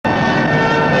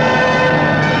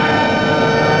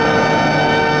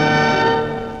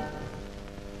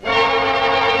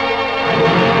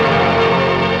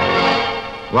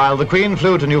While the Queen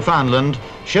flew to Newfoundland,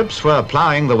 ships were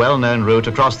ploughing the well-known route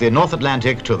across the North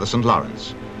Atlantic to the St.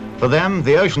 Lawrence. For them,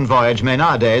 the ocean voyage may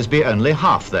nowadays be only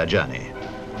half their journey.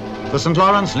 The St.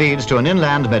 Lawrence leads to an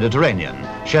inland Mediterranean,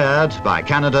 shared by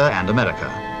Canada and America.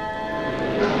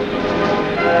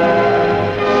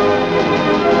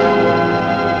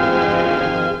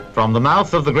 From the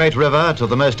mouth of the great river to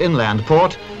the most inland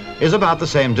port is about the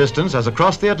same distance as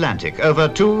across the Atlantic, over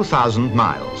 2,000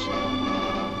 miles.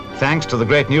 Thanks to the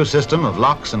great new system of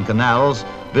locks and canals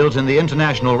built in the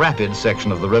International Rapids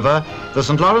section of the river, the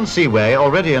St. Lawrence Seaway,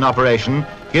 already in operation,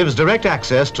 gives direct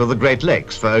access to the Great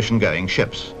Lakes for ocean-going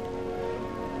ships.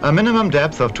 A minimum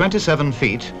depth of 27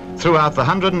 feet throughout the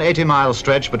 180-mile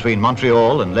stretch between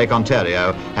Montreal and Lake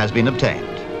Ontario has been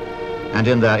obtained. And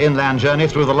in their inland journey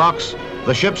through the locks,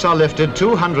 the ships are lifted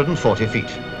 240 feet.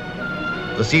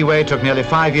 The Seaway took nearly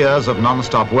 5 years of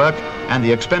non-stop work and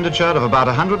the expenditure of about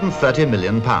 £130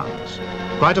 million,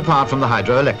 quite apart from the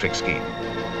hydroelectric scheme.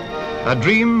 A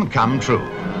dream come true.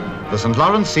 The St.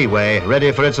 Lawrence Seaway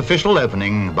ready for its official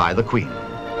opening by the Queen.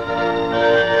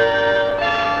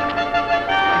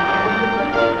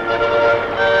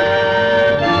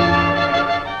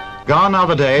 Gone are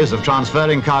the days of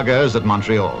transferring cargoes at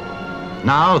Montreal.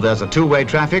 Now there's a two-way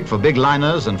traffic for big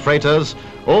liners and freighters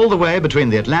all the way between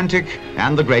the Atlantic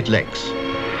and the Great Lakes.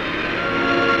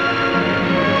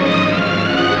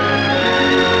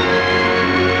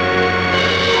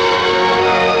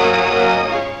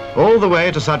 All the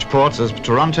way to such ports as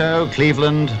Toronto,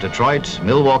 Cleveland, Detroit,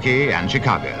 Milwaukee and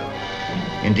Chicago.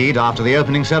 Indeed, after the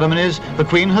opening ceremonies, the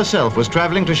Queen herself was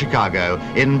traveling to Chicago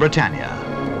in Britannia.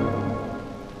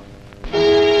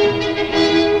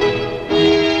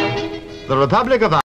 The Republic of